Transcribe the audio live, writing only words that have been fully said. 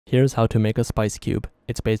Here's how to make a spice cube.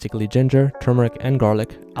 It's basically ginger, turmeric, and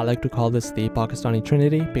garlic. I like to call this the Pakistani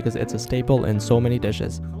Trinity because it's a staple in so many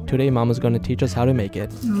dishes. Today Mama's gonna teach us how to make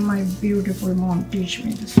it. My beautiful mom teach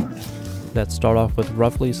me this one. Let's start off with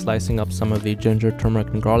roughly slicing up some of the ginger, turmeric,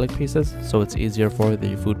 and garlic pieces so it's easier for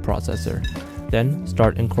the food processor. Then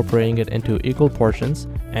start incorporating it into equal portions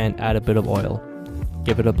and add a bit of oil.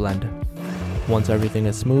 Give it a blend. Once everything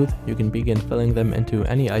is smooth, you can begin filling them into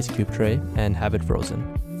any ice cube tray and have it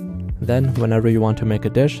frozen. Then, whenever you want to make a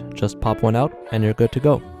dish, just pop one out and you're good to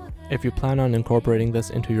go. If you plan on incorporating this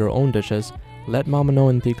into your own dishes, let Mama know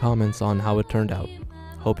in the comments on how it turned out.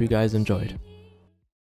 Hope you guys enjoyed.